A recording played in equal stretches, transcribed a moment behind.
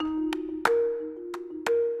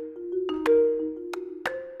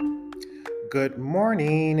Good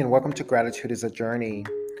morning and welcome to Gratitude is a Journey.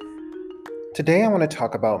 Today I want to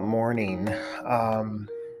talk about mourning. Um,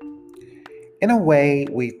 in a way,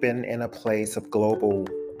 we've been in a place of global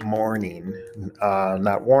mourning,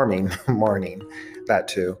 not warming, mourning, that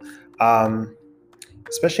too. Um,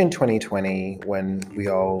 Especially in 2020 when we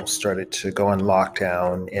all started to go on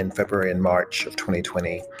lockdown in February and March of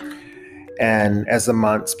 2020. And as the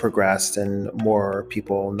months progressed and more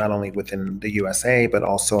people, not only within the USA, but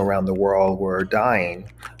also around the world, were dying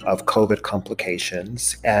of COVID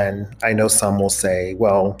complications. And I know some will say,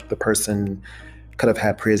 well, the person could have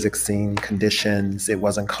had pre-existing conditions, it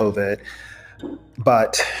wasn't COVID,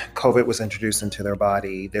 but COVID was introduced into their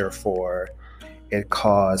body, therefore it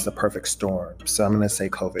caused a perfect storm. So I'm going to say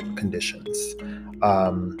COVID conditions.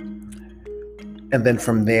 Um, and then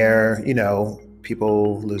from there,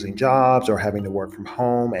 people losing jobs or having to work from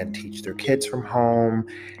home and teach their kids from home.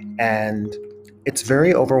 And it's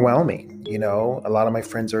very overwhelming. A lot of my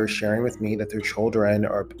friends are sharing with me that their children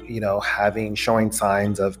are, showing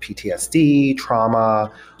signs of PTSD,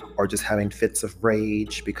 trauma, or just having fits of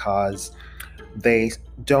rage because they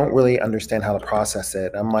don't really understand how to process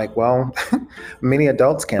it. I'm like, well, many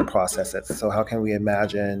adults can't process it. So how can we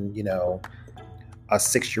imagine, a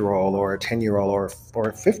 6-year-old or a 10-year-old or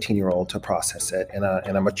a 15-year-old to process it in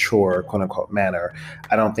a mature, quote unquote, manner?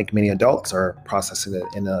 I don't think many adults are processing it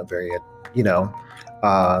in a very, you know,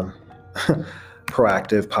 uh,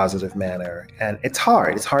 proactive, positive manner. And it's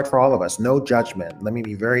hard. It's hard for all of us. No judgment. Let me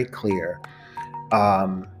be very clear.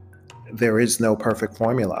 Um, there is no perfect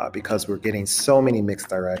formula because we're getting so many mixed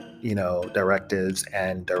directives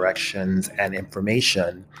and directions and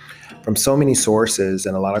information from so many sources,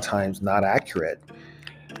 and a lot of times not accurate.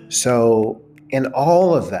 So in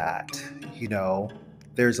all of that, you know,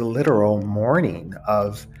 there's a literal mourning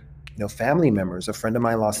of, family members. A friend of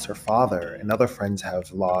mine lost her father, and other friends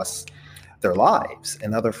have lost their lives,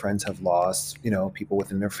 and other friends have lost, people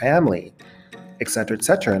within their family, et cetera, et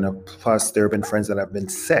cetera. And plus, there have been friends that have been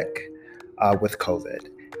sick with COVID.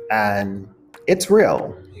 And it's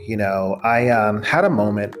real. I had a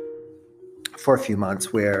moment for a few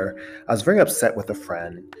months where I was very upset with a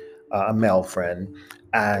friend, a male friend,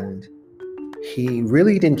 and he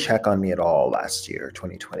really didn't check on me at all last year,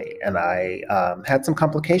 2020. And I had some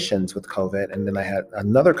complications with COVID. And then I had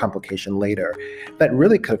another complication later that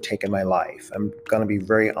really could have taken my life. I'm going to be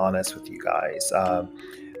very honest with you guys.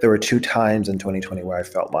 There were 2 times in 2020 where I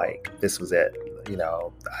felt like this was it.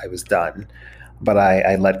 I was done. But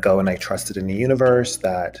I let go and I trusted in the universe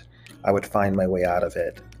that I would find my way out of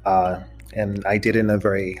it. And I did it in a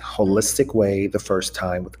very holistic way the first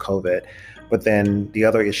time with COVID. But then the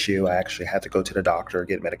other issue, I actually had to go to the doctor,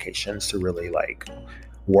 get medications to really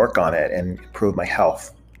work on it and improve my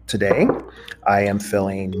health. Today, I am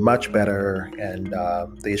feeling much better, and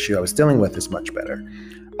the issue I was dealing with is much better.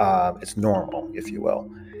 It's normal, if you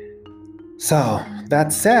will. So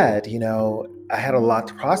that said, I had a lot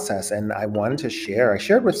to process and I wanted to share. I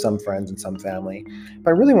shared with some friends and some family,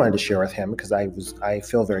 but I really wanted to share with him because I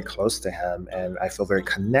feel very close to him and I feel very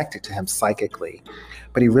connected to him psychically.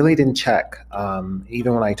 But he really didn't check.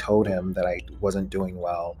 Even when I told him that I wasn't doing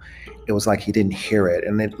well, it was like he didn't hear it.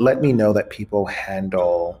 And it let me know that people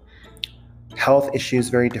handle health issues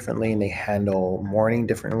very differently and they handle mourning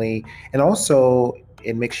differently. And also,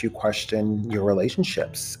 it makes you question your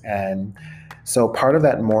relationships. And so part of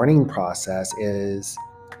that mourning process is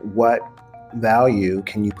what value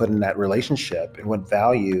can you put in that relationship, and what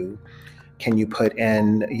value can you put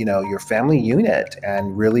in, your family unit,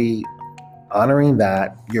 and really honoring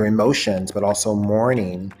that, your emotions, but also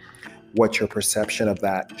mourning what your perception of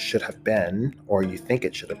that should have been, or you think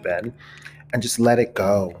it should have been, and just let it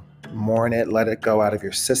go. Mourn it, let it go out of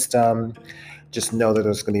your system. Just know that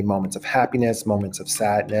there's going to be moments of happiness, moments of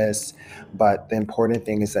sadness. But the important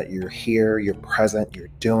thing is that you're here, you're present, you're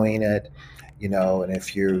doing it, and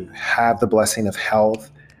if you have the blessing of health,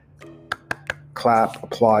 clap,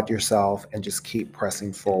 applaud yourself, and just keep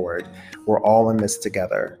pressing forward. We're all in this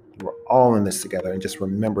together. We're all in this together, and just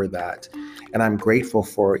remember that. And I'm grateful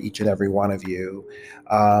for each and every one of you.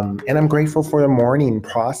 And I'm grateful for the mourning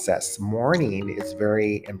process. Mourning is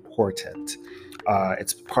very important.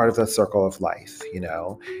 It's part of the circle of life, and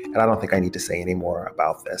I don't think I need to say any more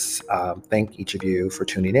about this. Thank each of you for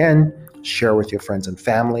tuning in. Share with your friends and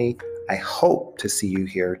family. I hope to see you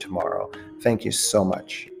here tomorrow. Thank you so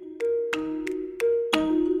much.